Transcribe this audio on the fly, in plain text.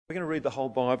We're going to read the whole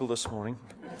Bible this morning,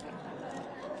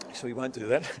 so we won't do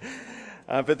that.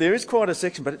 But there is quite a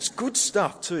section, but it's good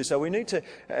stuff too. So we need to,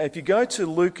 if you go to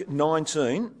Luke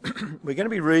 19, we're going to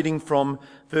be reading from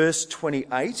verse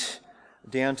 28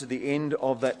 down to the end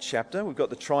of that chapter. We've got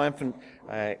the triumphant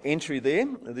entry there,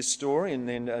 this story, and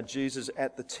then Jesus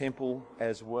at the temple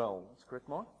as well. That's correct,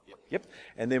 Mike? Yep.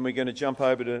 And then we're going to jump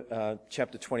over to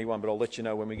chapter 21, but I'll let you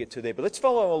know when we get to there. But let's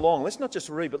follow along. Let's not just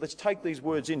read, but let's take these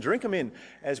words in, drink them in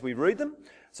as we read them,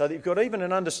 so that you've got even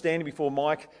an understanding before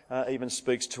Mike even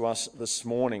speaks to us this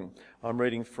morning. I'm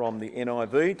reading from the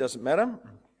NIV, doesn't matter.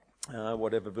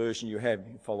 Whatever version you have,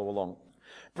 you follow along.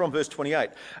 From verse 28.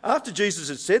 After Jesus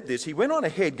had said this, he went on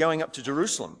ahead going up to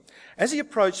Jerusalem. As he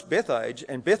approached Bethphage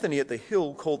and Bethany at the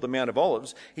hill called the Mount of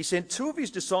Olives, he sent two of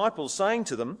his disciples, saying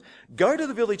to them, "Go to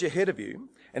the village ahead of you,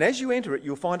 and as you enter it,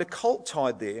 you'll find a colt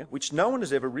tied there, which no one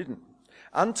has ever ridden.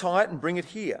 Untie it and bring it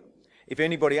here. If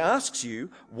anybody asks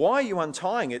you, 'Why are you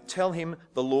untying it?' tell him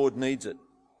the Lord needs it."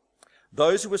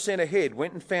 Those who were sent ahead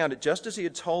went and found it just as he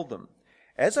had told them.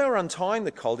 As they were untying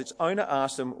the colt, its owner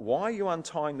asked them, "Why are you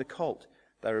untying the colt?"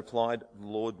 They replied, "The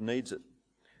Lord needs it."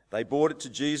 They brought it to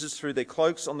Jesus, threw their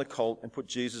cloaks on the colt, and put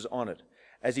Jesus on it.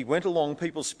 As he went along,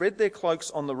 people spread their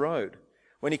cloaks on the road.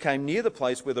 When he came near the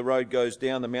place where the road goes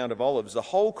down the Mount of Olives, the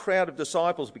whole crowd of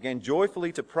disciples began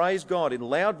joyfully to praise God in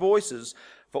loud voices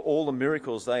for all the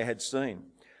miracles they had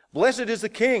seen. "Blessed is the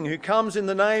King who comes in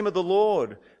the name of the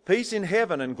Lord. Peace in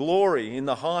heaven and glory in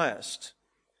the highest."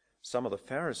 Some of the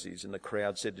Pharisees in the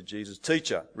crowd said to Jesus,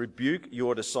 "Teacher, rebuke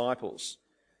your disciples."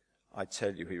 "I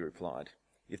tell you," he replied,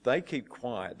 "if they keep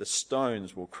quiet, the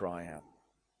stones will cry out."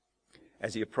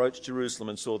 As he approached Jerusalem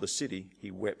and saw the city, he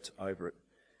wept over it.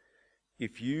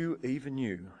 "If you, even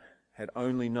you, had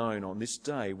only known on this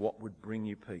day what would bring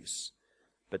you peace,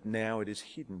 but now it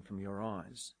is hidden from your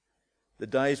eyes. The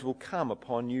days will come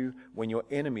upon you when your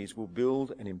enemies will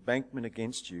build an embankment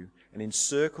against you and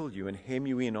encircle you and hem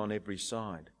you in on every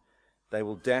side. They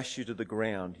will dash you to the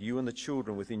ground, you and the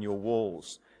children within your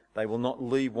walls. They will not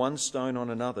leave one stone on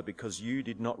another because you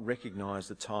did not recognize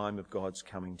the time of God's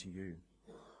coming to you."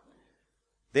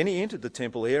 Then he entered the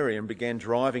temple area and began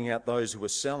driving out those who were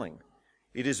selling.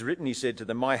 "It is written," he said to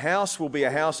them, "My house will be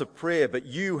a house of prayer, but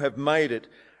you have made it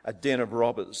a den of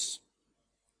robbers."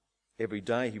 Every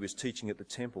day he was teaching at the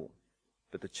temple,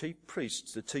 but the chief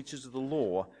priests, the teachers of the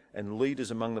law, and leaders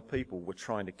among the people were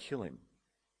trying to kill him.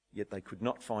 Yet they could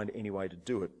not find any way to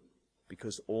do it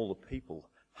because all the people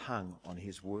hung on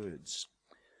his words.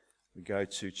 We go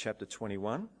to chapter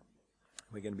 21.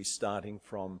 We're going to be starting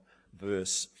from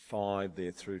verse 5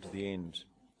 there through to the end.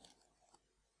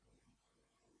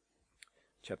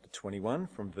 Chapter 21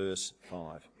 from verse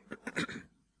 5.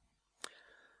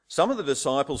 Some of the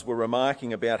disciples were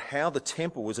remarking about how the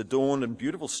temple was adorned in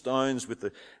beautiful stones with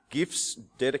the gifts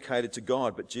dedicated to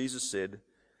God. But Jesus said,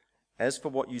 "As for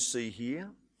what you see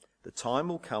here, the time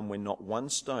will come when not one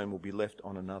stone will be left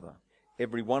on another.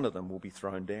 Every one of them will be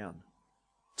thrown down."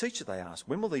 "Teacher," they asked,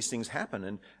 "when will these things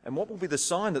happen, and what will be the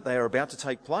sign that they are about to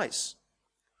take place?"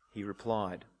 He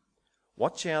replied,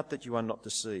 "Watch out that you are not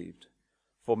deceived,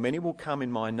 for many will come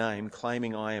in my name,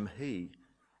 claiming I am he,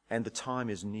 and the time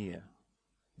is near.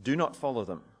 Do not follow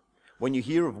them. When you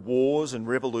hear of wars and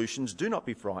revolutions, do not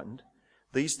be frightened.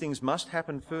 These things must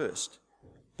happen first,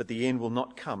 but the end will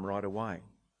not come right away."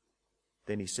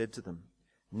 Then he said to them,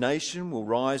 "Nation will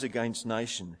rise against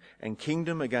nation, and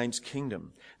kingdom against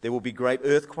kingdom. There will be great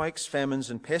earthquakes, famines,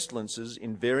 and pestilences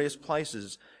in various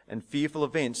places, and fearful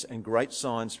events and great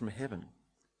signs from heaven.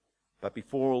 But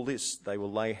before all this, they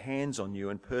will lay hands on you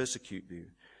and persecute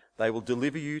you. They will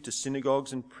deliver you to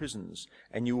synagogues and prisons,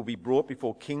 and you will be brought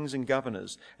before kings and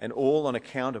governors, and all on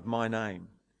account of my name.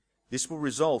 This will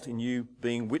result in you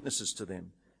being witnesses to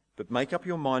them. But make up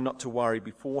your mind not to worry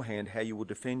beforehand how you will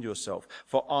defend yourself.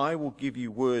 For I will give you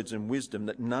words and wisdom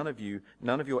that none of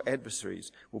your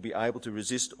adversaries will be able to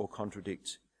resist or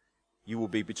contradict. You will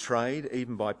be betrayed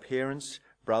even by parents,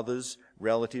 brothers,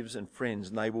 relatives, and friends,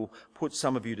 and they will put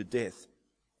some of you to death.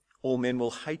 All men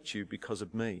will hate you because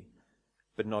of me,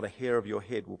 but not a hair of your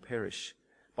head will perish.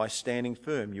 By standing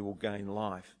firm, you will gain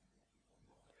life.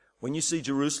 When you see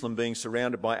Jerusalem being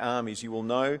surrounded by armies, you will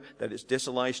know that its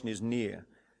desolation is near.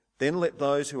 Then let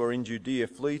those who are in Judea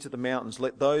flee to the mountains.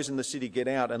 Let those in the city get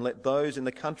out, and let those in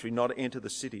the country not enter the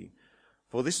city.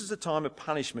 For this is a time of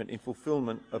punishment in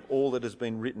fulfillment of all that has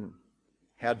been written.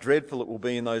 How dreadful it will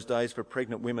be in those days for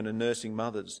pregnant women and nursing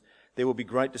mothers. There will be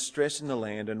great distress in the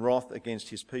land and wrath against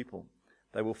his people.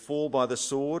 They will fall by the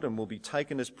sword and will be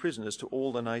taken as prisoners to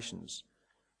all the nations.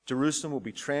 Jerusalem will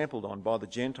be trampled on by the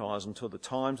Gentiles until the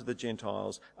times of the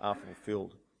Gentiles are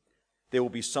fulfilled. There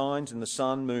will be signs in the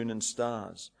sun, moon, and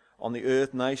stars. On the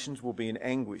earth, nations will be in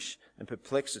anguish and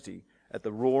perplexity at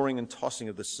the roaring and tossing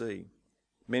of the sea.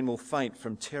 Men will faint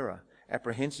from terror,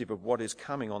 apprehensive of what is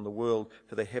coming on the world,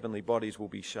 for their heavenly bodies will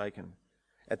be shaken.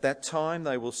 At that time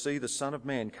they will see the Son of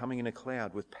Man coming in a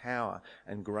cloud with power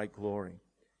and great glory.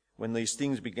 When these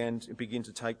things begin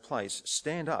to take place,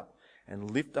 stand up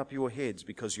and lift up your heads,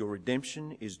 because your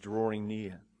redemption is drawing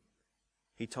near."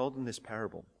 He told them this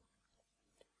parable.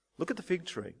 "Look at the fig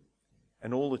tree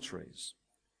and all the trees.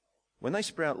 When they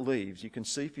sprout leaves, you can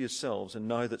see for yourselves and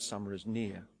know that summer is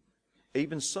near.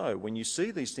 Even so, when you see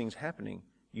these things happening,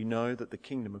 you know that the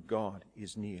kingdom of God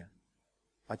is near.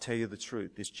 I tell you the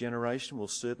truth, this generation will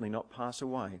certainly not pass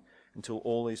away until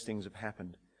all these things have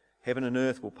happened. Heaven and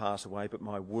earth will pass away, but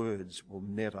my words will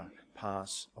never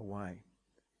pass away.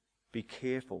 Be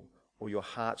careful, or your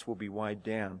hearts will be weighed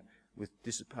down with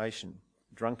dissipation,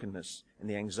 drunkenness, and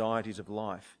the anxieties of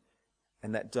life.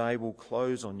 And that day will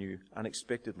close on you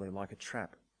unexpectedly like a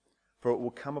trap. For it will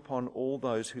come upon all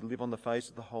those who live on the face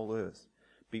of the whole earth.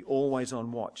 Be always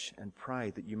on watch and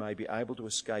pray that you may be able to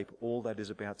escape all that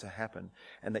is about to happen,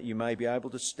 and that you may be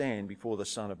able to stand before the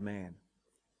Son of Man."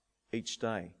 Each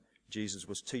day Jesus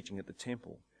was teaching at the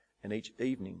temple, and each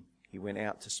evening he went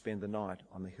out to spend the night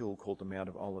on the hill called the Mount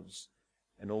of Olives.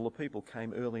 And all the people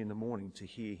came early in the morning to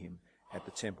hear him at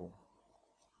the temple.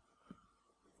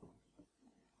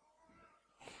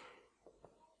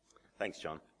 Thanks,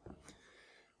 John.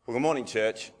 Well, good morning,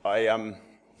 church.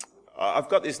 I've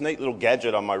got this neat little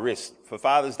gadget on my wrist. For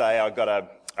Father's Day, I got a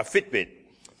Fitbit,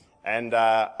 and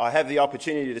I have the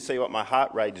opportunity to see what my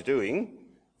heart rate's doing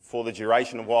for the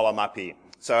duration of while I'm up here.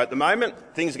 So at the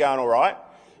moment, things are going all right.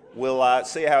 We'll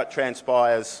see how it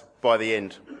transpires by the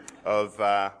end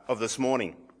of this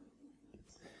morning.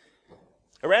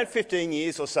 Around 15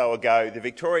 years or so ago, the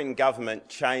Victorian government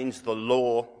changed the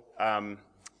law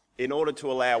in order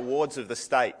to allow wards of the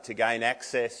state to gain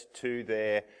access to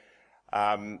their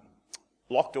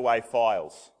locked away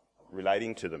files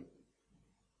relating to them,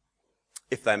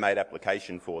 if they made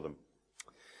application for them.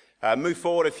 Move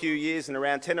forward a few years, and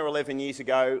around 10 or 11 years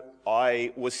ago,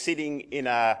 I was sitting in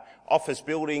an office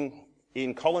building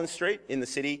in Collins Street in the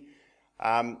city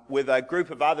with a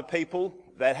group of other people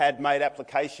that had made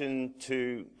application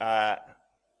to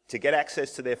get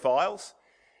access to their files.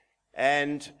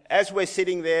 And as we're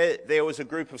sitting there, there was a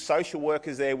group of social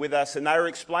workers there with us, and they were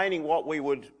explaining what we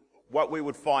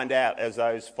would find out as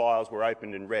those files were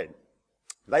opened and read.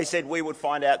 They said we would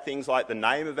find out things like the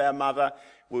name of our mother,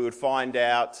 we would find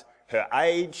out her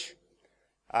age,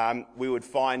 we would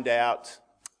find out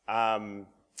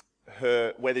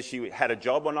whether she had a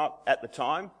job or not at the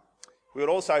time. We would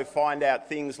also find out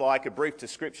things like a brief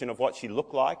description of what she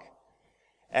looked like.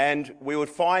 And we would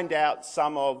find out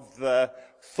some of the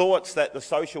thoughts that the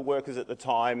social workers at the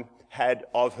time had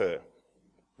of her.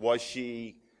 Was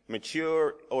she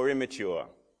mature or immature?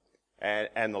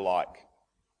 And the like.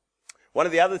 One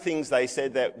of the other things they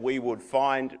said that we would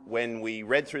find when we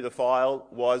read through the file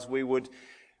was we would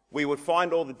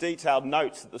find all the detailed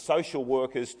notes that the social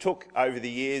workers took over the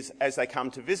years as they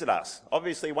come to visit us.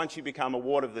 Obviously, once you become a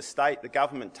ward of the state, the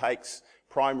government takes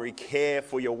primary care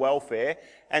for your welfare,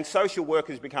 and social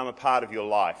workers become a part of your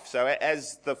life. So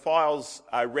as the files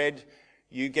are read,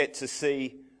 you get to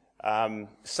see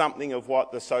something of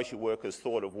what the social workers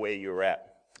thought of where you're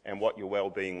at and what your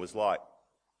well-being was like.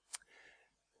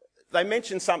 They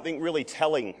mentioned something really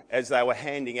telling as they were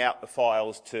handing out the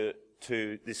files to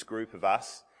this group of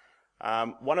us.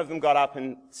 One of them got up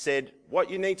and said, "What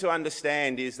you need to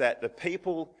understand is that the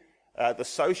people, the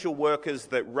social workers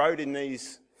that wrote in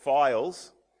these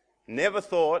files never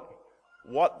thought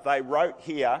what they wrote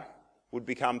here would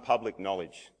become public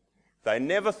knowledge. They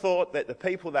never thought that the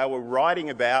people they were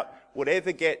writing about would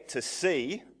ever get to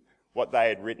see what they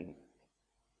had written."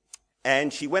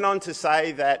 And she went on to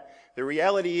say that the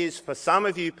reality is, for some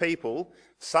of you people,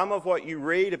 some of what you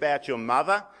read about your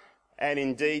mother, and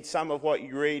indeed some of what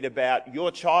you read about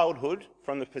your childhood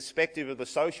from the perspective of the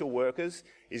social workers,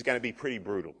 is going to be pretty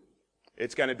brutal.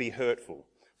 It's going to be hurtful.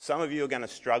 Some of you are going to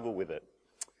struggle with it.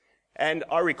 And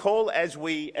I recall as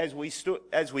we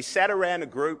sat around a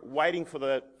group waiting for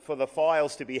the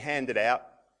files to be handed out,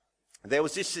 there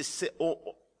was this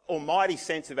almighty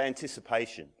sense of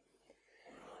anticipation.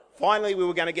 Finally, we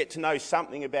were going to get to know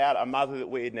something about a mother that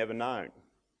we had never known.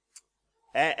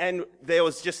 And there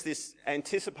was just this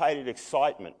anticipated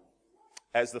excitement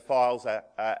as the files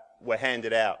were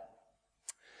handed out.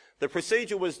 The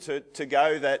procedure was to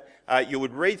go that you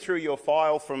would read through your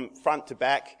file from front to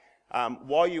back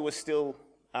while you were still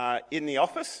in the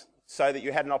office. so that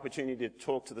you had an opportunity to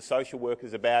talk to the social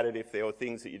workers about it if there were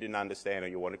things that you didn't understand or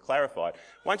you wanted clarified.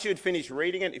 Once you had finished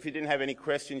reading it, if you didn't have any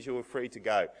questions, you were free to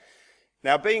go.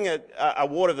 Now, being a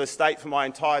ward of the state for my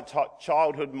entire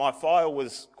childhood, my file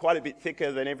was quite a bit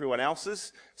thicker than everyone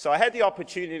else's. So I had the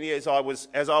opportunity, as I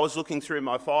was looking through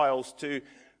my files, to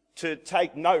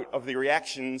take note of the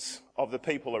reactions of the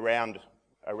people around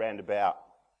about.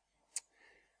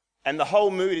 And the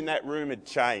whole mood in that room had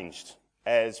changed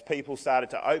as people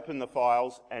started to open the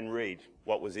files and read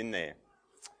what was in there.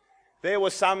 There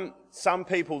were some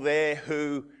people there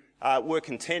who were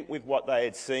content with what they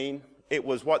had seen. It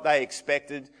was what they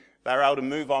expected. They were able to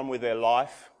move on with their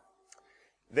life.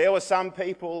 There were some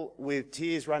people with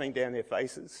tears running down their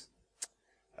faces.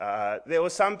 There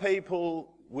were some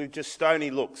people with just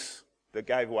stony looks that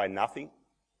gave away nothing.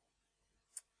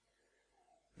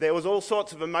 There was all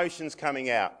sorts of emotions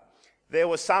coming out. There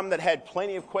were some that had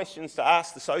plenty of questions to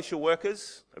ask the social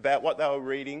workers about what they were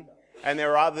reading, and there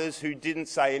were others who didn't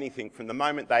say anything from the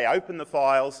moment they opened the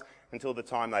files until the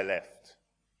time they left.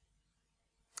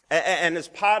 And as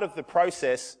part of the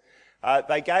process,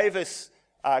 they gave us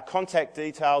contact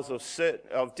details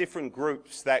of different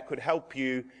groups that could help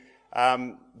you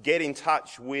get in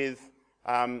touch with,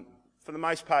 for the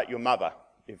most part, your mother,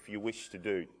 if you wish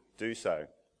to do so.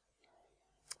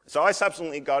 So I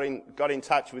subsequently got in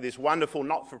touch with this wonderful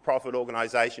not-for-profit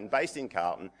organisation based in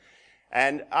Carlton,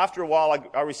 and after a while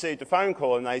I received a phone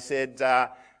call and they said,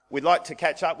 we'd like to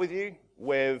catch up with you.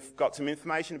 We've got some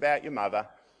information about your mother.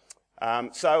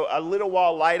 So a little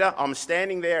while later, I'm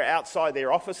standing there outside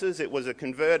their offices. It was a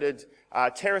converted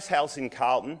terrace house in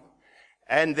Carlton,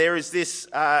 and there is this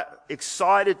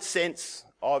excited sense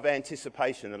of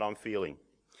anticipation that I'm feeling.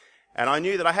 And I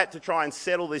knew that I had to try and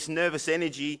settle this nervous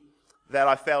energy that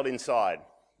I felt inside.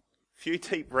 A few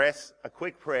deep breaths, a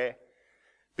quick prayer,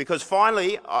 because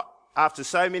finally, after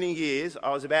so many years, I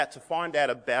was about to find out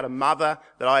about a mother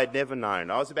that I had never known.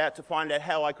 I was about to find out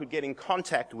how I could get in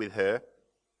contact with her.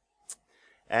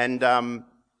 And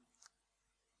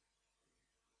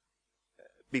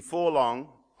before long,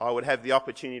 I would have the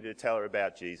opportunity to tell her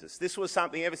about Jesus. This was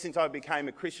something, ever since I became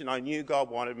a Christian, I knew God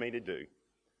wanted me to do.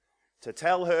 To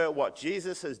tell her what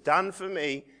Jesus has done for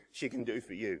me, she can do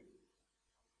for you.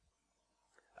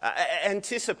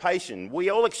 Anticipation, we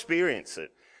all experience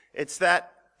it. It's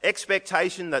that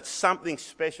expectation that something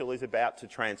special is about to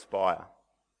transpire.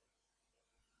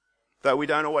 Though we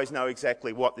don't always know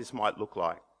exactly what this might look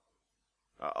like.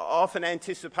 Often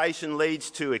anticipation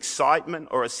leads to excitement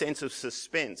or a sense of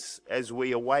suspense as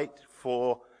we await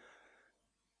for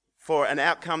an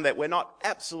outcome that we're not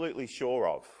absolutely sure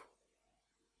of.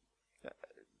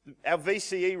 Our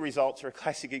VCE results are a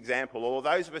classic example, or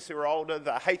those of us who are older,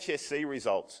 the HSC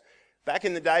results. Back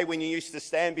in the day when you used to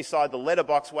stand beside the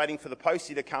letterbox waiting for the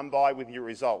postie to come by with your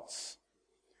results.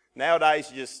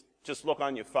 Nowadays you just look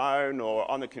on your phone or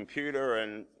on the computer,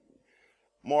 and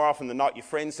more often than not your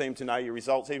friends seem to know your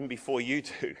results even before you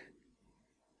do.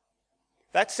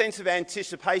 That sense of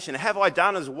anticipation, have I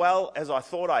done as well as I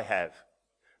thought I have?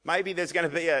 Maybe there's going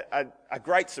to be a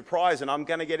great surprise and I'm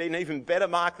going to get an even better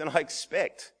mark than I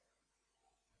expect.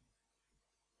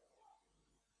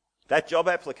 That job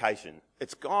application,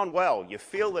 it's gone well. You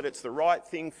feel that it's the right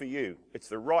thing for you. It's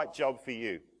the right job for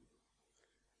you.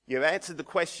 You've answered the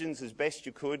questions as best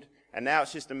you could, and now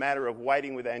it's just a matter of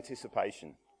waiting with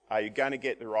anticipation. Are you going to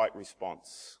get the right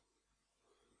response?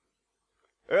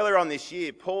 Earlier on this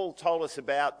year, Paul told us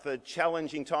about the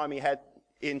challenging time he had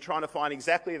in trying to find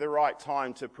exactly the right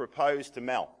time to propose to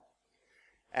Mel.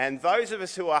 And those of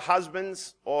us who are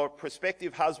husbands or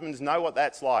prospective husbands know what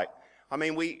that's like. I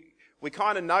mean, we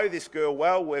kind of know this girl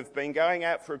well. We've been going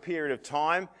out for a period of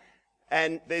time,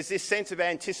 and there's this sense of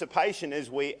anticipation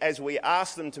as we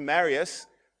ask them to marry us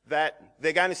that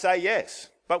they're going to say yes.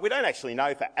 But we don't actually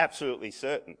know for absolutely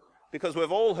certain, because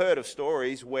we've all heard of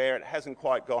stories where it hasn't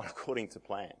quite gone according to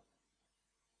plan.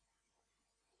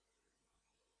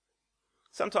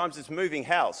 Sometimes it's moving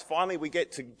house. Finally, we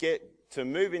get to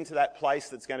move into that place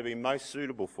that's going to be most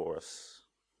suitable for us.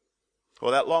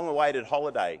 Or that long-awaited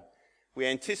holiday. We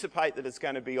anticipate that it's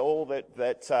going to be all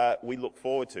that we look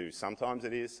forward to. Sometimes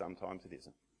it is, sometimes it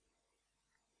isn't.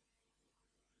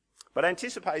 But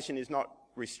anticipation is not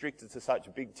restricted to such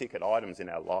big-ticket items in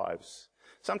our lives.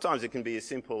 Sometimes it can be as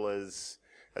simple as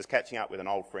catching up with an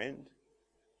old friend.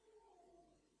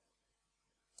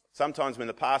 Sometimes when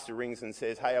the pastor rings and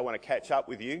says, hey, I want to catch up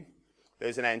with you,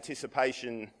 there's an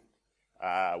anticipation,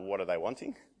 what are they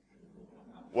wanting?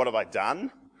 What have I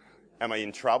done? Am I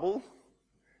in trouble?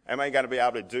 Am I going to be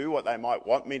able to do what they might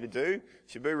want me to do?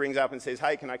 Shabu rings up and says,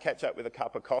 hey, can I catch up with a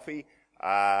cup of coffee?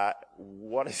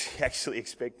 What is he actually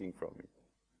expecting from me?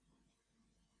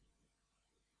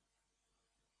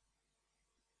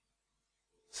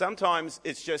 Sometimes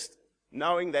it's just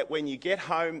knowing that when you get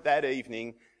home that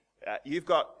evening, you've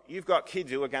got kids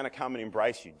who are going to come and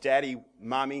embrace you. Daddy,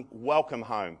 mummy, welcome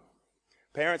home.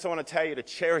 Parents, I want to tell you to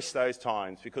cherish those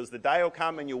times, because the day will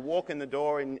come and you'll walk in the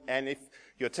door and if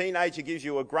your teenager gives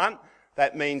you a grunt,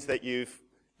 that means that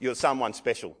you're someone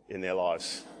special in their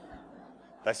lives.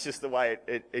 That's just the way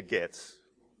it gets.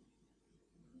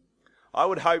 I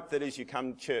would hope that as you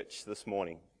come to church this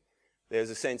morning, there's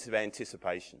a sense of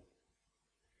anticipation.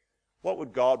 What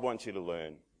would God want you to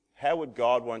learn? How would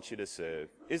God want you to serve?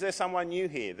 Is there someone new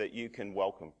here that you can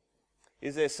welcome?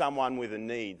 Is there someone with a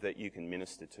need that you can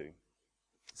minister to?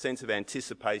 Sense of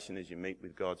anticipation as you meet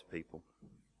with God's people.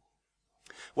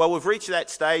 Well, we've reached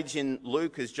that stage in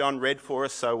Luke, as John read for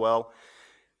us so well,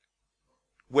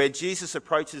 where Jesus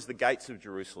approaches the gates of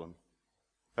Jerusalem,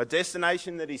 a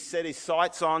destination that he's set his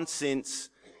sights on since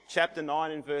chapter 9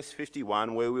 and verse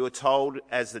 51, where we were told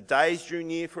as the days drew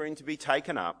near for him to be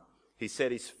taken up, he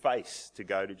set his face to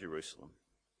go to Jerusalem.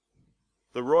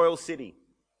 The royal city,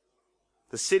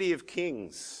 the city of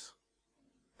kings,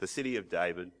 the city of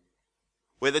David,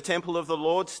 where the temple of the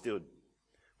Lord stood,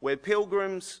 where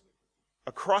pilgrims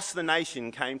across the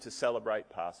nation came to celebrate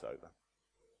Passover.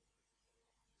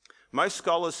 Most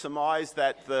scholars surmise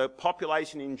that the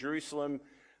population in Jerusalem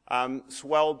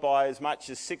swelled by as much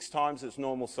as 6 times its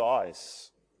normal size.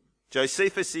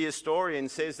 Josephus, the historian,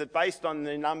 says that based on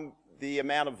the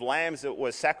amount of lambs that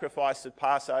were sacrificed at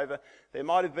Passover, there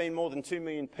might have been more than 2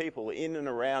 million people in and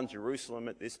around Jerusalem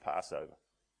at this Passover.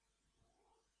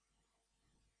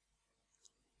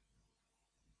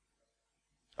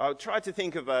 I tried to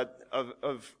think of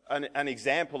an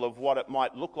example of what it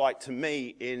might look like to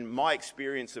me in my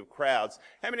experience of crowds.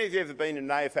 How many of you have ever been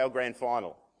in an AFL Grand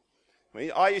Final?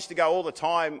 I used to go all the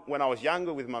time when I was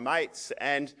younger with my mates,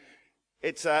 and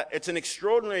it's an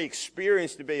extraordinary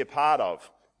experience to be a part of.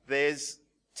 There's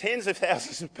tens of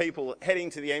thousands of people heading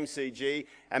to the MCG,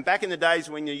 and back in the days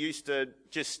when you used to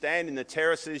just stand in the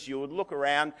terraces, you would look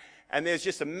around and there's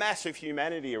just a massive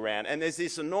humanity around, and there's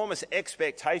this enormous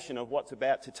expectation of what's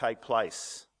about to take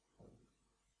place.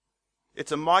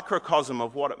 It's a microcosm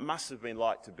of what it must have been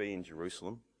like to be in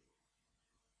Jerusalem.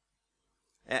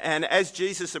 And as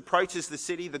Jesus approaches the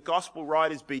city, the gospel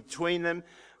writers between them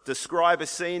describe a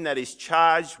scene that is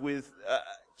charged with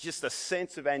just a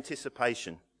sense of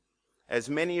anticipation, as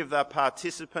many of the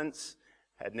participants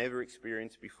had never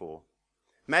experienced before.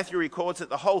 Matthew records that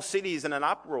the whole city is in an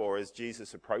uproar as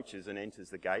Jesus approaches and enters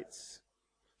the gates.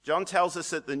 John tells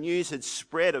us that the news had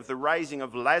spread of the raising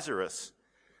of Lazarus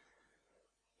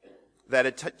that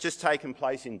had just taken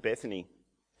place in Bethany,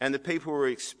 and the people were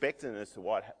expectant as to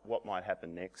what might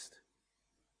happen next.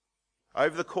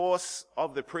 Over the course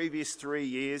of the previous 3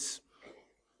 years,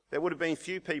 there would have been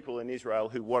few people in Israel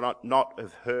who would not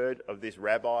have heard of this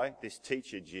rabbi, this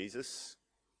teacher, Jesus.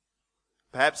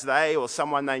 Perhaps they or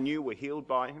someone they knew were healed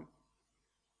by him.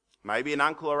 Maybe an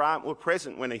uncle or aunt were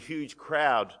present when a huge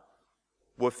crowd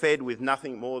were fed with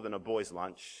nothing more than a boy's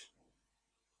lunch.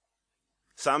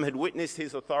 Some had witnessed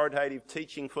his authoritative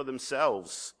teaching for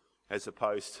themselves as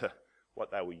opposed to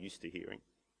what they were used to hearing.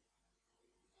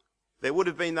 There would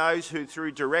have been those who,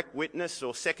 through direct witness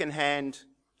or second-hand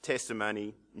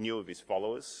testimony, knew of his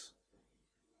followers.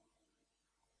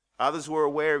 Others were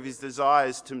aware of his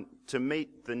desires to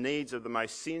meet the needs of the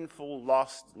most sinful,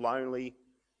 lost, lonely,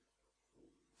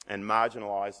 and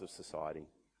marginalised of society.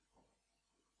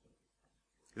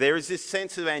 There is this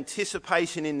sense of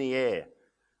anticipation in the air.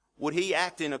 Would he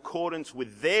act in accordance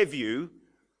with their view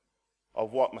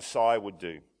of what Messiah would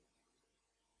do?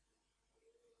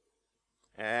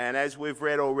 And as we've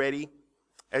read already,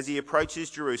 as he approaches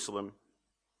Jerusalem,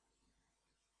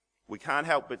 we can't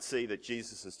help but see that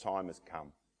Jesus' time has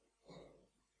come.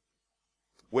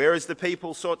 Whereas the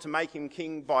people sought to make him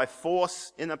king by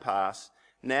force in the past,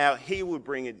 now he will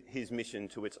bring his mission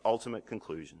to its ultimate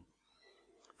conclusion.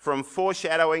 From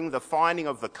foreshadowing the finding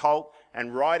of the colt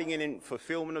and riding it in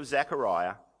fulfillment of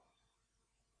Zechariah,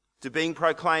 to being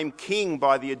proclaimed king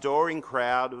by the adoring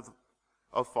crowd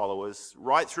of followers,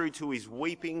 right through to his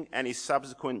weeping and his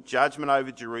subsequent judgment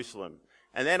over Jerusalem,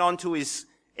 and then on to his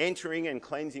entering and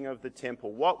cleansing of the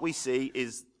temple, what we see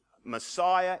is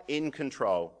Messiah in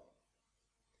control.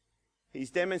 He's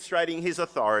demonstrating his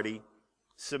authority,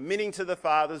 submitting to the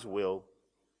Father's will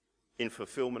in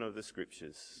fulfillment of the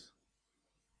Scriptures.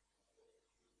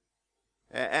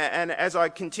 And as I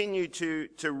continue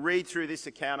to read through this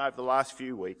account over the last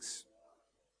few weeks,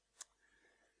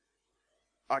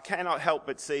 I cannot help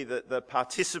but see that the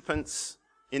participants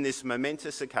in this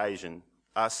momentous occasion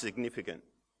are significant.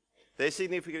 They're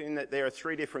significant in that there are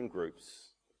 3 different groups.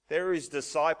 There are his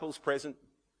disciples present,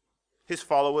 his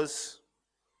followers,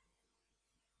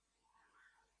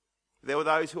 There were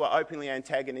those who were openly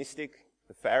antagonistic,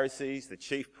 the Pharisees, the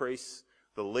chief priests,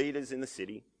 the leaders in the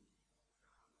city,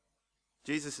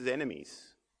 Jesus'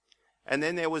 enemies. And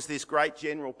then there was this great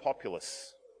general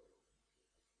populace.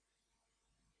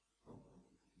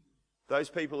 Those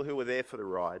people who were there for the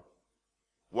ride,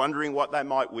 wondering what they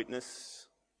might witness,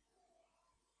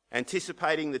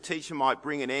 anticipating the teacher might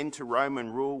bring an end to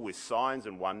Roman rule with signs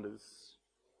and wonders.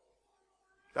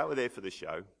 They were there for the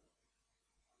show.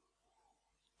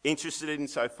 Interested in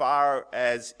so far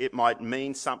as it might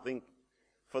mean something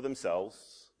for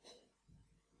themselves.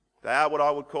 They are what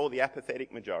I would call the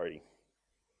apathetic majority.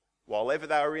 While ever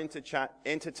they were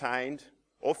entertained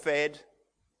or fed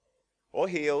or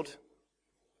healed,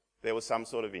 there was some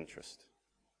sort of interest.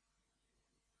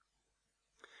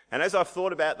 And as I've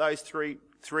thought about those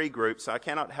three groups, I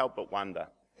cannot help but wonder,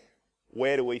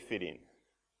 where do we fit in?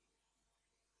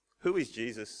 Who is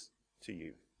Jesus to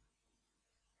you?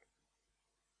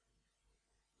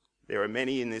 There are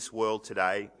many in this world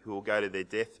today who will go to their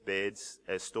deathbeds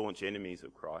as staunch enemies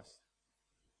of Christ,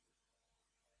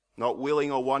 not willing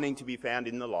or wanting to be found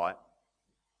in the light,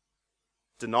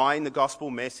 denying the gospel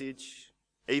message,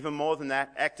 even more than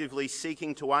that, actively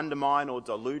seeking to undermine or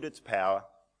dilute its power,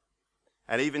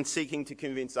 and even seeking to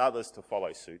convince others to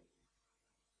follow suit.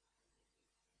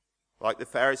 Like the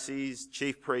Pharisees,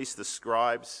 chief priests, the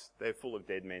scribes, they're full of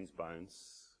dead men's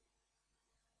bones.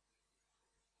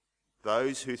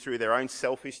 Those who through their own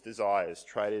selfish desires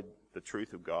traded the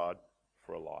truth of God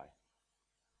for a lie.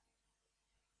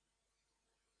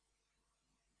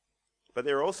 But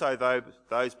there are also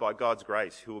those by God's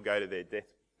grace who will go to their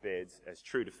deathbeds as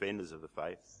true defenders of the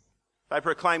faith. They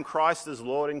proclaim Christ as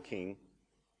Lord and King,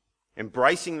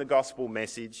 embracing the gospel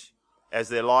message as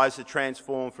their lives are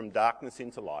transformed from darkness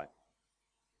into light.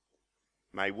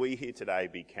 May we here today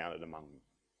be counted among them.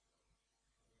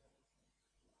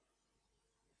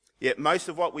 Yet most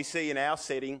of what we see in our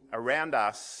setting around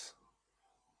us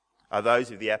are those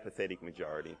of the apathetic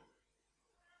majority.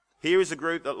 Here is a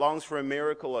group that longs for a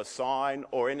miracle, a sign,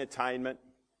 or entertainment,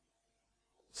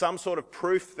 some sort of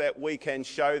proof that we can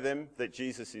show them that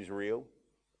Jesus is real.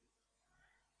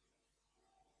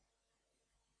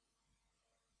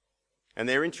 And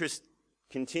their interest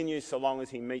continues so long as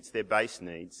he meets their base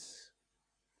needs.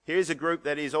 Here's a group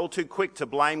that is all too quick to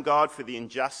blame God for the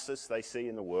injustice they see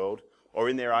in the world or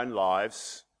in their own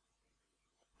lives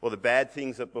or the bad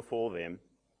things that befall them.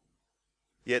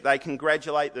 Yet they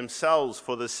congratulate themselves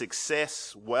for the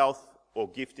success, wealth, or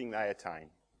gifting they attain.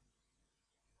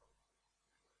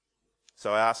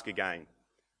 So I ask again,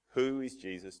 who is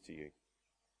Jesus to you?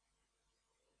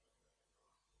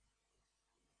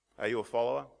 Are you a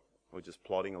follower or just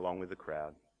plodding along with the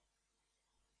crowd?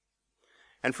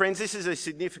 And friends, this is a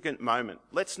significant moment.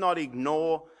 Let's not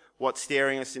ignore what's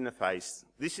staring us in the face.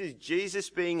 This is Jesus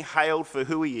being hailed for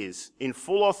who he is, in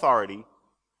full authority,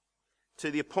 to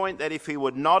the point that if he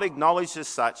would not acknowledge as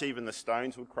such, even the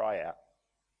stones would cry out.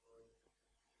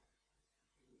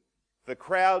 The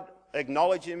crowd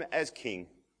acknowledge him as king.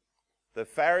 The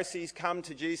Pharisees come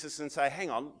to Jesus and say, hang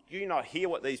on, do you not hear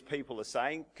what these people are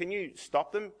saying? Can you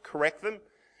stop them, correct them?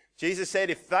 Jesus said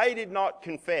if they did not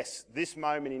confess this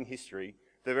moment in history,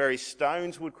 the very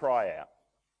stones would cry out.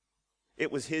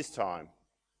 It was his time.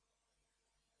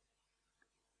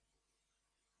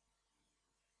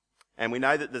 And we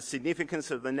know that the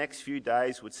significance of the next few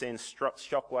days would send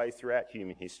shockwaves throughout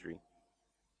human history.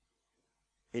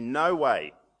 In no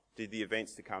way did the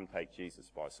events to come take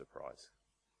Jesus by surprise.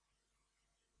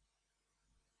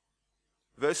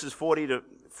 Verses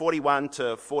 41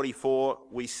 to 44,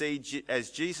 we see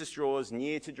as Jesus draws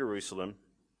near to Jerusalem,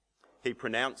 he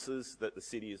pronounces that the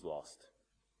city is lost.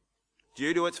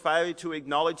 Due to its failure to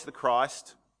acknowledge the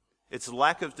Christ, its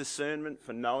lack of discernment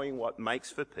for knowing what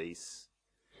makes for peace,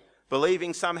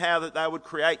 believing somehow that they would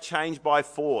create change by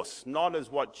force, not as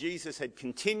what Jesus had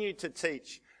continued to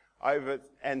teach over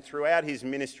and throughout his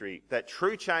ministry, that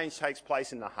true change takes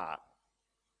place in the heart.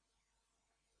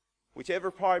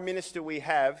 Whichever prime minister we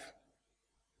have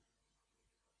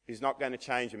is not going to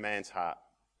change a man's heart.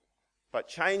 But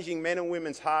changing men and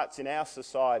women's hearts in our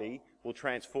society will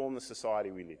transform the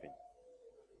society we live in.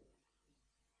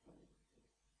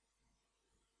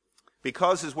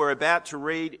 Because as we're about to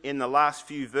read in the last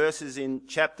few verses in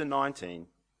chapter 19,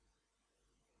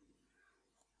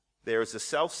 there is a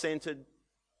self-centered,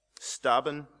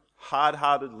 stubborn,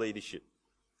 hard-hearted leadership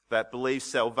that believes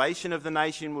salvation of the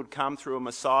nation would come through a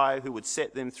Messiah who would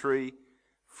set them free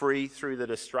through the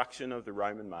destruction of the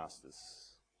Roman masters.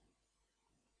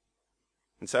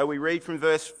 And so we read from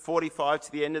verse 45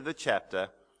 to the end of the chapter,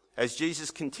 as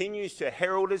Jesus continues to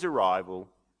herald his arrival,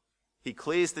 He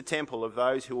clears the temple of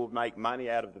those who will make money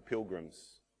out of the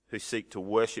pilgrims who seek to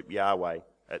worship Yahweh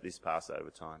at this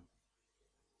Passover time.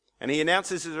 And he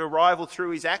announces his arrival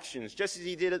through his actions, just as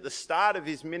he did at the start of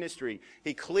his ministry.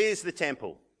 He clears the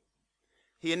temple.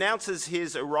 He announces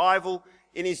his arrival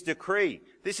in his decree.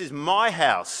 This is my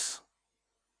house.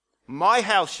 My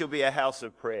house shall be a house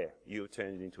of prayer. You have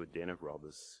turned it into a den of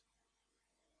robbers.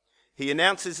 He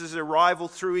announces his arrival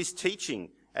through his teaching.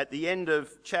 At the end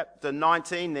of chapter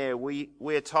 19 there,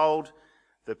 we're told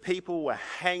the people were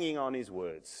hanging on his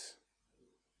words.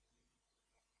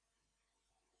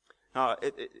 Now,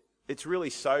 it's really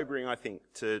sobering, I think,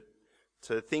 to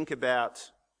think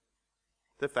about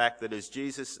the fact that as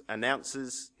Jesus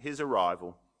announces his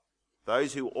arrival,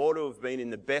 those who ought to have been in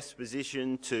the best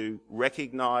position to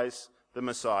recognise the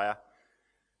Messiah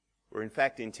were in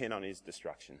fact intent on his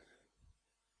destruction.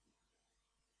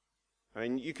 I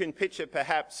mean, you can picture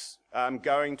perhaps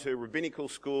going to rabbinical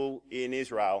school in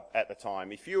Israel at the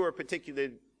time. If you were a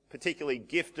particularly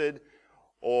gifted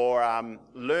or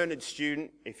learned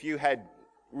student, if you had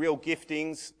real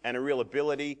giftings and a real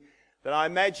ability, then I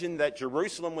imagine that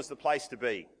Jerusalem was the place to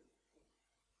be.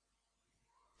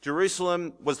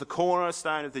 Jerusalem was the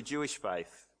cornerstone of the Jewish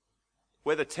faith,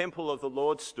 where the temple of the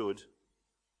Lord stood.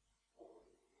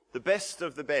 The best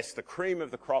of the best, the cream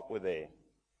of the crop were there.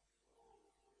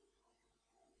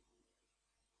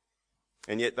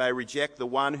 And yet they reject the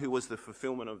one who was the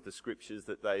fulfillment of the scriptures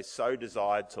that they so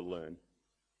desired to learn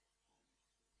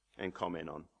and comment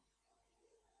on.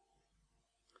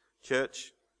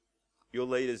 Church, your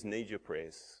leaders need your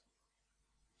prayers.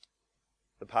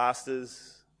 The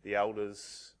pastors, the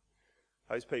elders,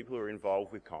 those people who are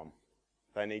involved with COM,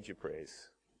 they need your prayers.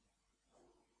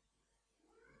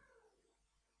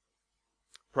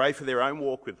 Pray for their own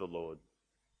walk with the Lord.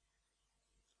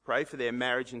 Pray for their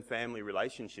marriage and family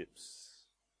relationships.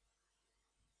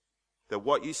 That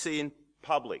what you see in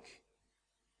public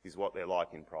is what they're like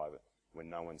in private when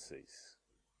no one sees.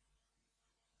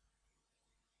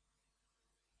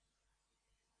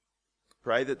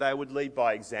 Pray that they would lead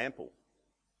by example.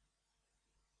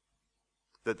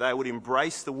 That they would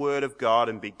embrace the Word of God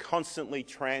and be constantly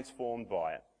transformed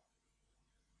by it.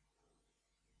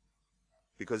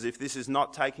 Because if this is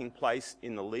not taking place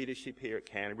in the leadership here at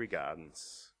Canterbury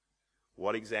Gardens,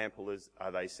 what example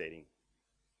are they setting?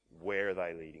 Where are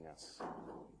they leading us?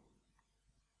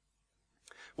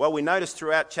 Well, we noticed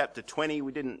throughout chapter 20,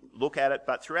 we didn't look at it,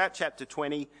 but throughout chapter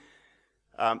 20,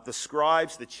 the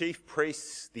scribes, the chief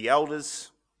priests, the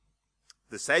elders,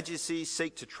 the Sadducees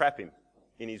seek to trap him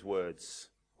in his words.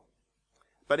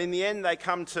 But in the end, they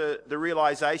come to the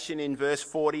realisation in verse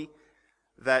 40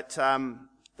 that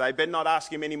they better not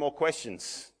ask him any more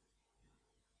questions.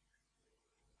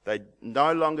 They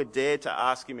no longer dare to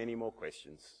ask him any more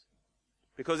questions.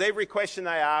 Because every question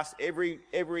they asked,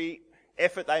 every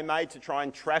effort they made to try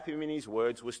and trap him in his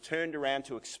words was turned around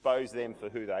to expose them for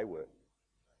who they were.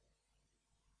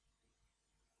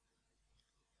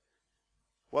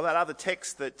 Well, that other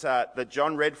text that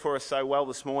John read for us so well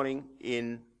this morning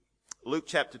in Luke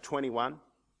chapter 21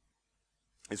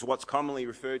 is what's commonly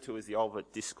referred to as the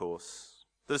Olivet Discourse.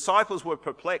 The disciples were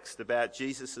perplexed about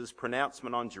Jesus'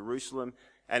 pronouncement on Jerusalem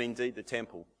and indeed the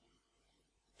temple.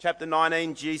 Chapter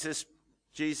 19,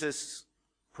 Jesus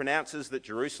pronounces that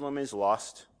Jerusalem is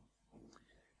lost.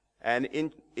 And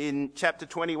in chapter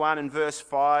 21 and verse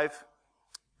 5,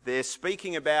 they're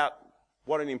speaking about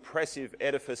what an impressive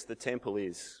edifice the temple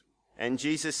is. And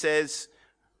Jesus says,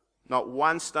 not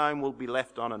one stone will be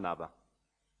left on another.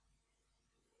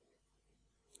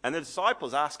 And the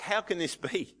disciples ask, how can this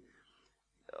be?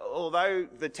 Although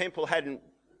the temple hadn't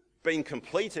been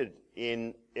completed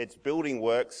in its building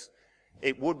works,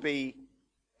 it would be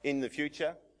in the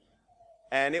future.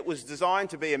 And it was designed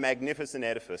to be a magnificent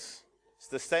edifice.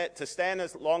 To stand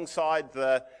alongside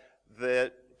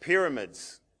the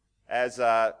pyramids as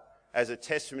a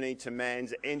testimony to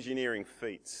man's engineering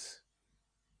feats.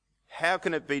 How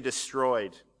can it be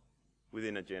destroyed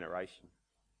within a generation?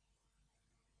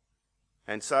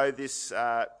 And so this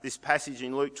passage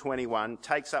in Luke 21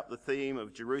 takes up the theme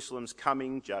of Jerusalem's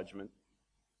coming judgment.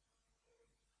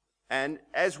 And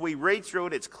as we read through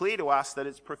it, it's clear to us that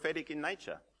it's prophetic in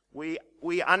nature.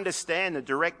 We understand the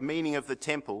direct meaning of the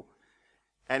temple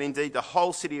and indeed the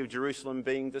whole city of Jerusalem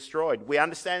being destroyed. We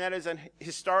understand that as an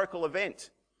historical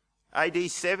event. AD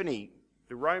 70,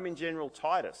 the Roman general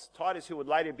Titus, who would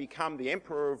later become the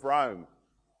emperor of Rome,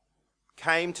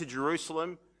 came to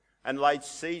Jerusalem and laid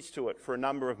siege to it for a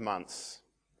number of months.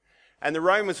 And the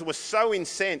Romans were so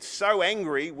incensed, so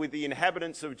angry with the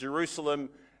inhabitants of Jerusalem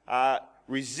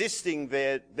resisting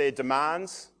their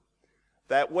demands,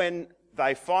 that when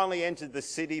they finally entered the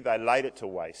city, they laid it to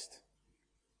waste.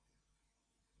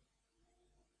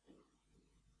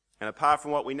 And apart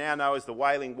from what we now know as the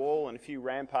Wailing Wall and a few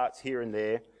ramparts here and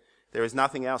there is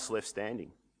nothing else left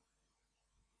standing.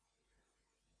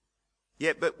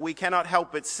 Yet, but we cannot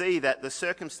help but see that the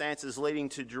circumstances leading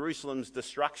to Jerusalem's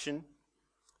destruction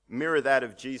mirror that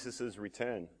of Jesus'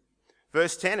 return.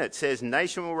 Verse 10, it says,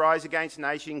 "Nation will rise against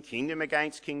nation, kingdom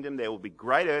against kingdom. There will be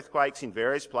great earthquakes in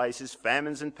various places,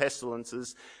 famines and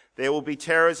pestilences. There will be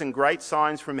terrors and great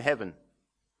signs from heaven."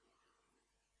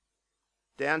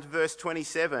 Down to verse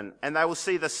 27, "And they will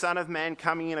see the Son of Man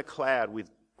coming in a cloud with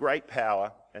great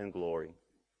power and glory."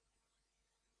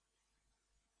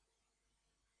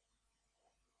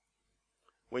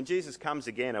 When Jesus comes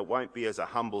again, it won't be as a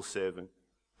humble servant,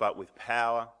 but with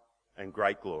power and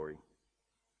great glory.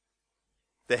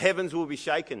 The heavens will be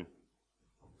shaken.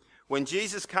 When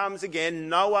Jesus comes again,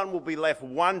 no one will be left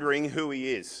wondering who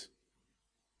he is.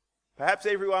 Perhaps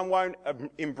everyone won't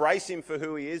embrace him for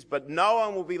who he is, but no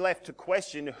one will be left to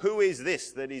question, who is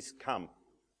this that is come?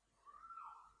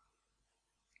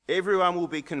 Everyone will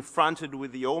be confronted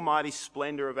with the almighty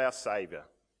splendour of our Saviour,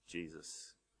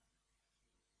 Jesus.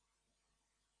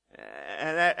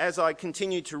 And as I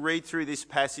continue to read through this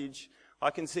passage, I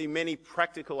can see many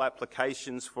practical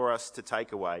applications for us to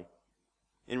take away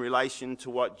in relation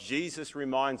to what Jesus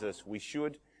reminds us we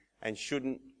should and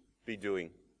shouldn't be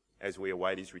doing as we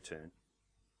await his return.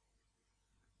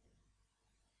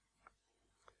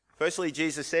 Firstly,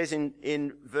 Jesus says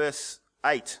in verse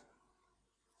 8,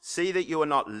 "See that you are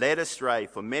not led astray,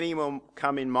 for many will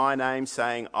come in my name,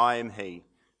 saying, 'I am he.'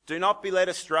 Do not be led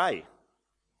astray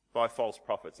by false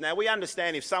prophets." Now, we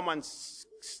understand if someone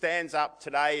stands up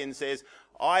today and says,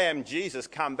 "I am Jesus,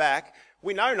 come back,"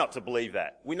 we know not to believe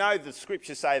that. We know the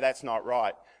scriptures say that's not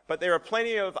right. But there are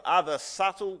plenty of other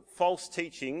subtle false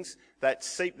teachings that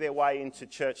seep their way into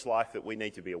church life that we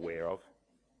need to be aware of.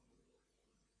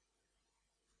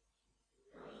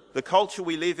 The culture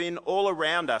we live in, all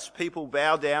around us, people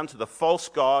bow down to the false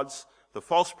gods, the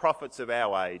false prophets of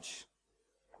our age.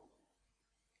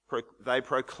 They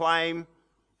proclaim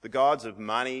the gods of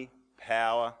money,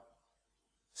 power,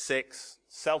 sex,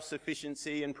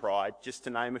 self-sufficiency and pride, just to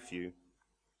name a few.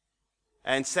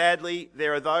 And sadly,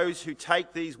 there are those who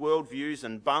take these worldviews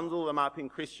and bundle them up in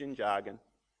Christian jargon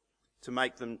to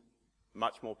make them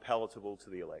much more palatable to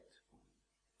the elect.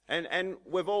 And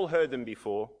we've all heard them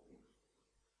before.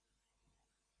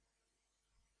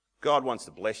 God wants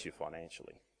to bless you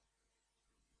financially.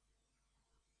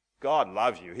 God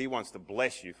loves you. He wants to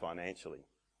bless you financially.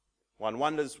 One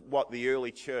wonders what the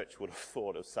early church would have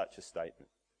thought of such a statement.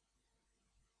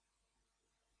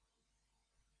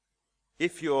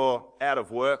 If you're out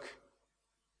of work,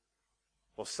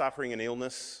 or suffering an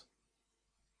illness,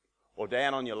 or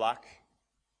down on your luck,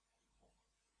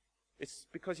 it's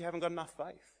because you haven't got enough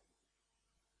faith.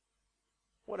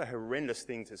 What a horrendous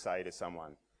thing to say to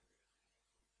someone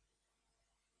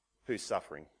who's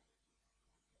suffering.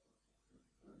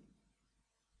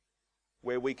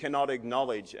 Where we cannot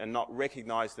acknowledge and not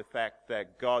recognise the fact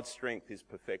that God's strength is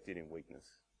perfected in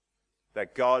weakness.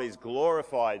 That God is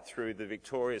glorified through the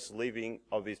victorious living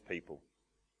of his people,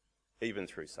 even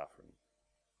through suffering.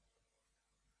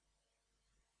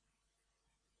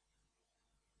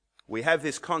 We have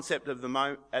this concept of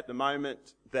at the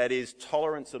moment that is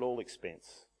tolerance at all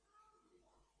expense.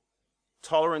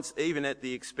 Tolerance even at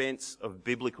the expense of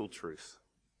biblical truth.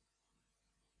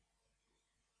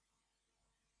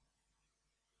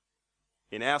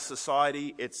 In our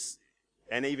society,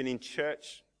 and even in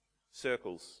church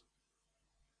circles,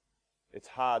 it's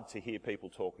hard to hear people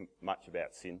talk much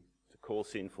about sin, to call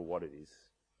sin for what it is.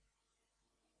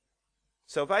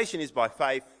 Salvation is by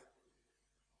faith,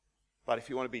 but if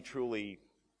you want to be truly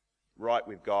right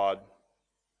with God,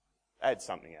 add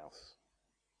something else.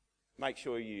 Make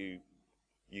sure you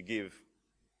give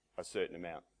a certain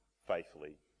amount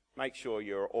faithfully. Make sure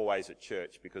you're always at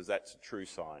church, because that's a true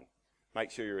sign. Make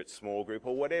sure you're at small group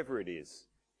or whatever it is.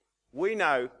 We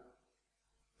know,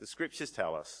 the scriptures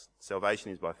tell us,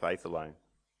 salvation is by faith alone.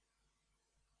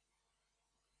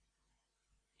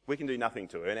 We can do nothing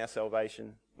to earn our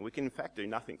salvation. We can in fact do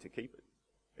nothing to keep it.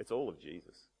 It's all of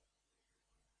Jesus.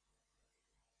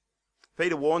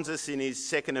 Peter warns us in his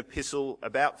second epistle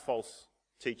about false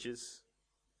teachers.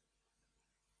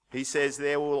 He says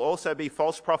there will also be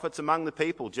false prophets among the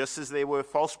people, just as there were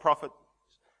false prophets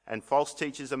and false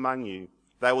teachers among you.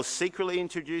 They will secretly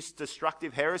introduce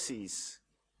destructive heresies,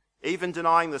 even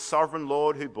denying the sovereign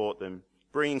Lord who bought them,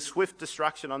 bringing swift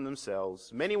destruction on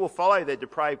themselves. Many will follow their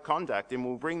depraved conduct and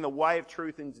will bring the way of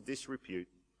truth into disrepute.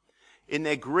 In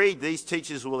their greed, these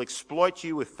teachers will exploit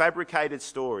you with fabricated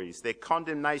stories. Their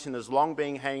condemnation has long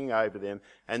been hanging over them,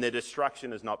 and their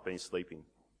destruction has not been sleeping.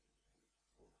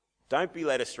 Don't be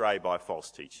led astray by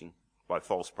false teaching, by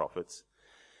false prophets.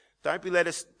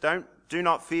 Do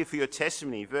not fear for your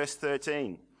testimony. Verse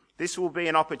 13. This will be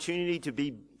an opportunity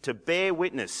to bear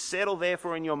witness. Settle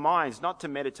therefore in your minds not to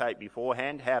meditate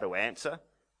beforehand how to answer.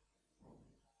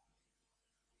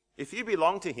 If you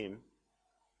belong to him,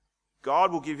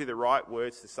 God will give you the right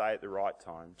words to say at the right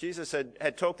time. Jesus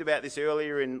had talked about this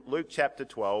earlier in Luke chapter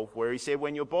 12, where he said,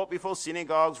 when you're brought before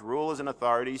synagogues, rulers and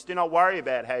authorities, do not worry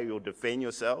about how you'll defend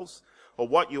yourselves or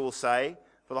what you will say,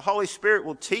 for the Holy Spirit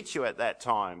will teach you at that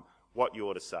time what you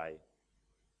ought to say.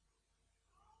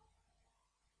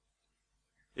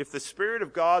 If the Spirit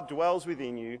of God dwells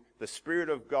within you, the Spirit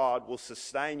of God will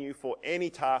sustain you for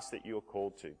any task that you are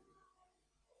called to.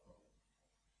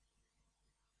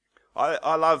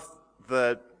 I love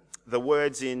the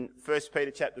words in 1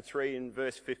 Peter chapter 3 and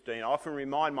verse 15. I often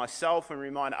remind myself and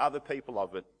remind other people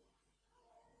of it.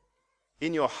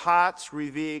 In your hearts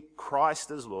revere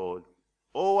Christ as Lord.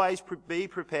 Always be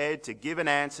prepared to give an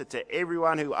answer to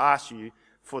everyone who asks you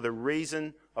for the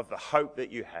reason of the hope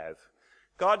that you have.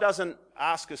 God doesn't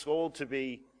ask us all to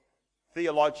be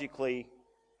theologically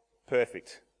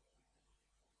perfect.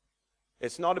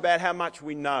 It's not about how much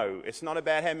we know. It's not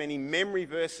about how many memory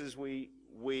verses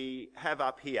we have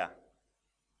up here.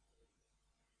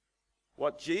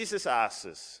 What Jesus asks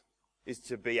us is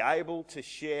to be able to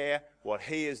share what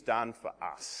he has done for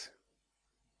us.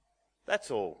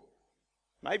 That's all.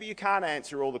 Maybe you can't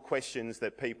answer all the questions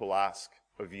that people ask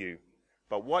of you,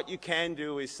 but what you can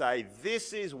do is say,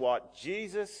 this is what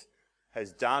Jesus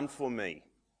has done for me.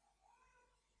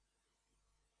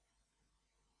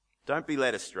 Don't be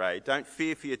led astray. Don't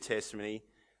fear for your testimony.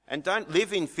 And don't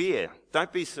live in fear.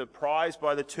 Don't be surprised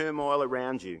by the turmoil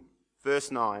around you.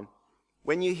 Verse 9.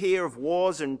 When you hear of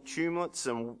wars and tumults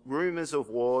and rumours of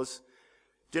wars,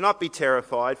 do not be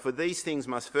terrified, for these things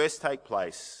must first take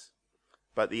place,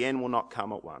 but the end will not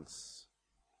come at once.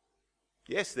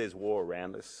 Yes, there's war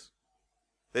around us.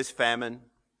 There's famine.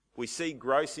 We see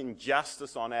gross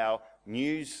injustice on our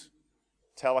news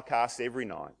telecast every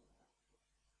night.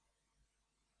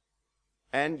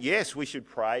 And yes, we should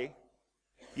pray.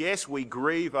 Yes, we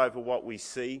grieve over what we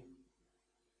see.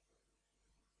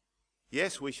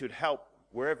 Yes, we should help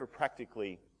wherever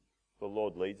practically the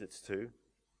Lord leads us to.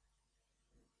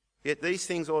 Yet these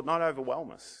things ought not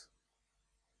overwhelm us.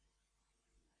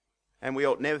 And we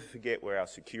ought never forget where our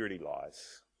security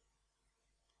lies.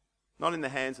 Not in the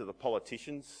hands of the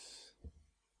politicians,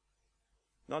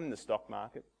 not in the stock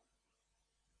market,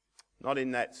 not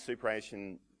in that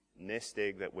superannuation nest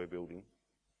egg that we're building.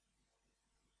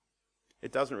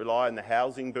 It doesn't rely on the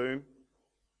housing boom,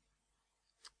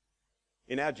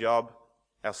 in our job,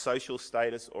 our social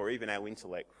status, or even our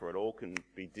intellect, for it all can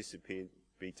be disappeared,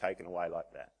 be taken away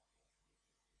like that.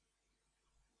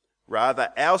 Rather,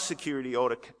 our security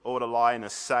ought to lie in a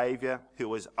Saviour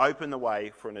who has opened the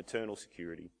way for an eternal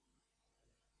security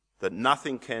that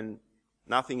nothing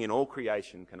in all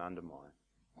creation can undermine.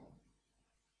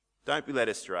 Don't be led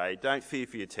astray. Don't fear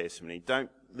for your testimony. Don't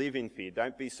live in fear.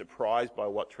 Don't be surprised by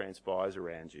what transpires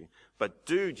around you. But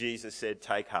do, Jesus said,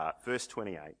 take heart. Verse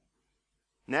 28.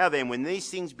 Now then, when these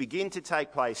things begin to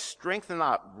take place, strengthen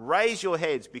up, raise your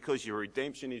heads, because your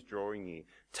redemption is drawing near.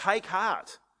 Take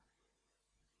heart.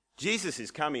 Jesus is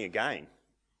coming again.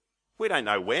 We don't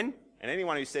know when, and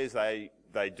anyone who says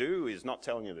they do is not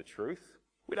telling you the truth.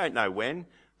 We don't know when,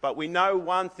 but we know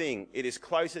one thing. It is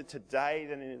closer today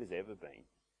than it has ever been.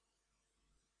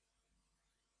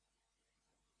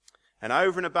 And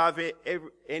over and above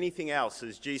anything else,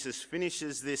 as Jesus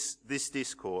finishes this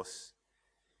discourse,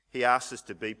 he asks us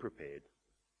to be prepared.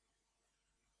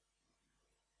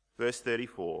 Verse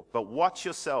 34, but watch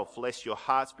yourself, lest your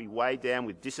hearts be weighed down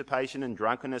with dissipation and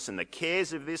drunkenness and the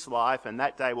cares of this life, and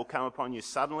that day will come upon you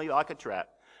suddenly like a trap.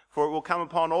 For it will come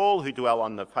upon all who dwell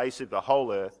on the face of the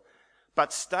whole earth.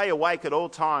 But stay awake at all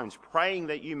times, praying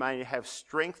that you may have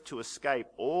strength to escape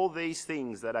all these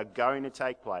things that are going to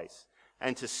take place,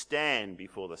 and to stand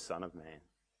before the Son of Man.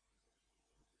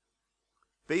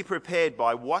 Be prepared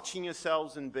by watching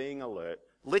yourselves and being alert.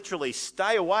 Literally,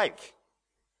 stay awake.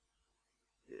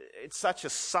 It's such a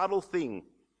subtle thing,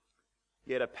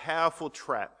 yet a powerful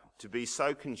trap to be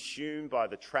so consumed by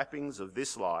the trappings of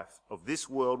this life, of this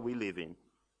world we live in,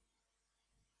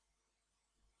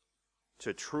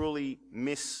 to truly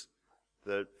miss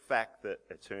the fact that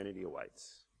eternity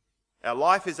awaits. Our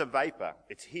life is a vapour.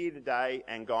 It's here today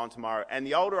and gone tomorrow. And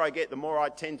the older I get, the more I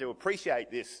tend to appreciate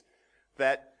this,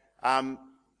 that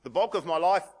the bulk of my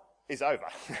life is over.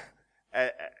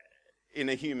 in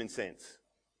a human sense.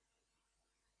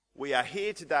 We are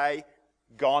here today,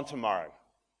 gone tomorrow.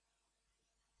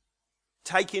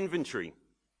 Take inventory.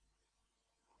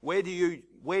 Where do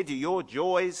your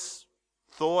joys,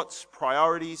 thoughts,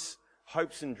 priorities,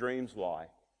 hopes and dreams lie?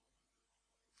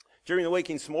 During the week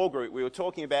in small group, we were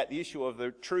talking about the issue of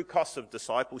the true cost of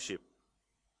discipleship.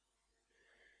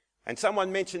 And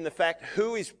someone mentioned the fact,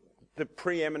 who is the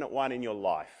preeminent one in your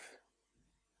life?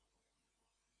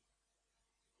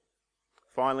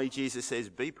 Finally, Jesus says,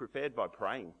 be prepared by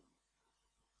praying.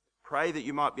 Pray that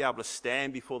you might be able to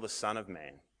stand before the Son of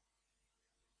Man.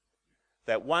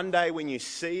 That one day when you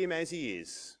see him as he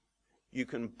is, you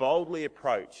can boldly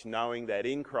approach knowing that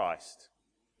in Christ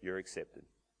you're accepted.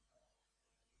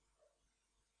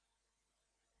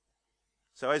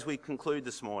 So as we conclude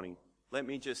this morning, let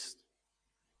me just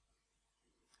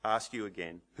ask you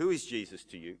again, who is Jesus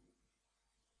to you?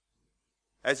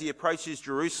 As he approaches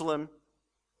Jerusalem,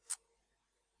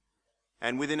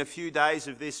 and within a few days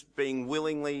of this being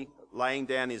willingly laying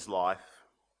down his life,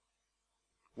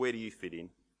 where do you fit in?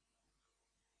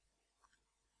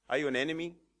 Are you an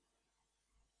enemy?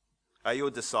 Are you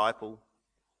a disciple?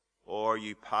 Or are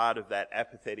you part of that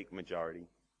apathetic majority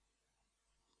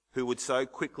who would so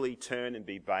quickly turn and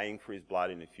be baying for his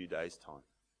blood in a few days' time?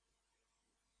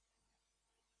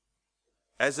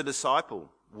 As a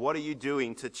disciple, what are you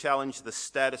doing to challenge the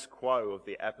status quo of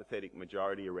the apathetic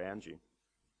majority around you?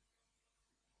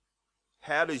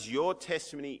 How does your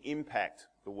testimony impact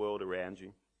the world around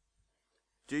you?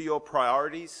 Do your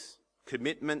priorities,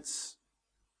 commitments,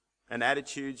 and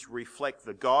attitudes reflect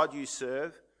the God you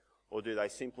serve, or do they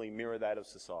simply mirror that of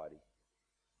society?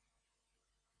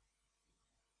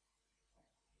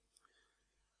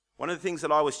 One of the things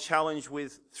that I was challenged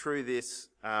with through this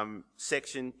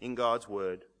section in God's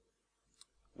Word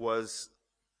was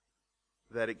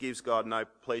that it gives God no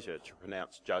pleasure to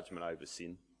pronounce judgment over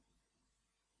sin.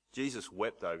 Jesus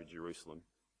wept over Jerusalem,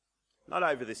 not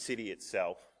over the city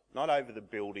itself, not over the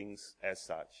buildings as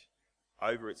such,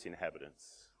 over its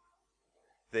inhabitants.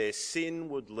 Their sin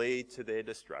would lead to their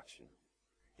destruction.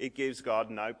 It gives God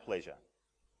no pleasure.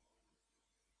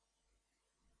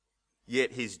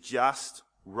 Yet his just,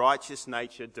 righteous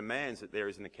nature demands that there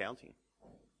is an accounting.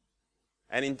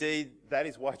 And indeed, that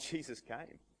is why Jesus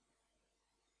came.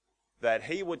 That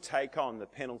he would take on the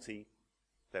penalty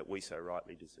that we so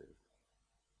rightly deserve.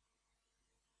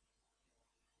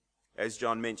 As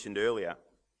John mentioned earlier,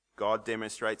 God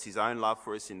demonstrates his own love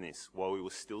for us in this. While we were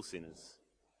still sinners,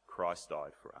 Christ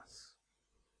died for us.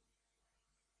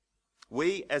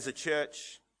 We as a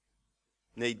church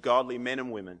need godly men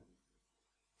and women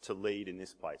to lead in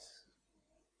this place.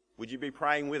 Would you be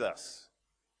praying with us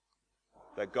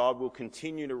that God will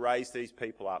continue to raise these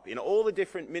people up in all the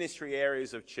different ministry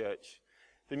areas of church?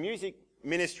 The music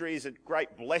ministry is a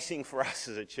great blessing for us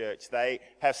as a church. They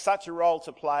have such a role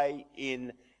to play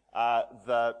in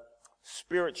the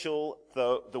spiritual,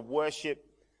 the worship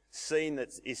scene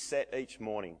that is set each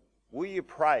morning. Will you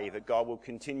pray that God will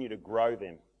continue to grow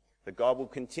them, that God will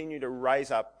continue to raise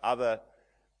up other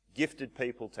gifted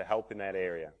people to help in that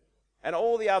area? And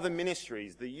all the other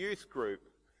ministries, the youth group,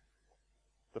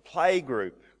 the play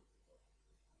group,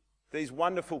 these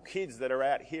wonderful kids that are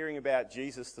out hearing about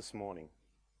Jesus this morning.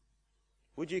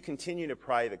 Would you continue to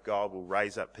pray that God will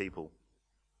raise up people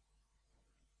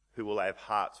who will have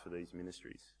hearts for these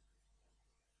ministries?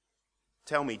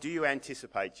 Tell me, do you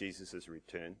anticipate Jesus'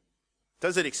 return?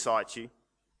 Does it excite you?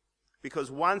 Because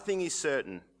one thing is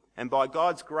certain, and by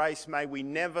God's grace may we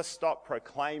never stop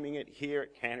proclaiming it here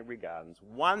at Canterbury Gardens.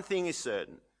 One thing is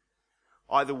certain.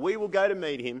 Either we will go to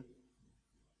meet him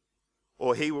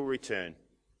or he will return.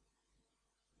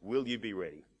 Will you be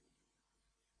ready?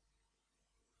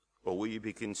 Or will you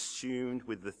be consumed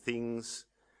with the things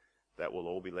that will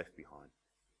all be left behind?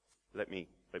 Let me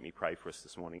pray for us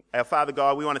this morning. Our Father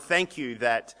God, we want to thank you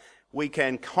that we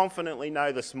can confidently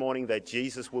know this morning that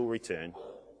Jesus will return.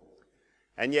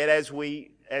 And yet as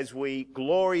we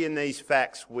glory in these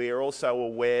facts, we are also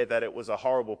aware that it was a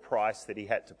horrible price that he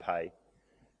had to pay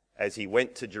as he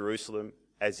went to Jerusalem,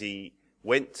 as he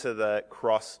went to the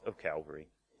cross of Calvary.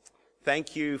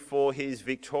 Thank you for his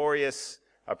victorious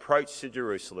approach to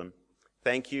Jerusalem.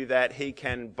 Thank you that he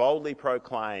can boldly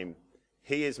proclaim,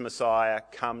 he is Messiah,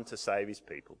 come to save his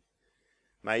people.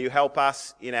 May you help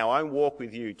us in our own walk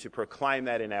with you to proclaim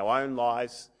that in our own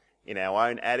lives, in our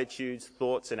own attitudes,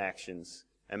 thoughts and actions.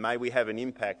 And may we have an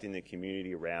impact in the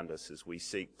community around us as we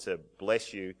seek to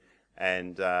bless you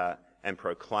and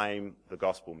proclaim the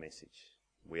gospel message.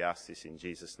 We ask this in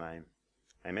Jesus' name.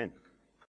 Amen.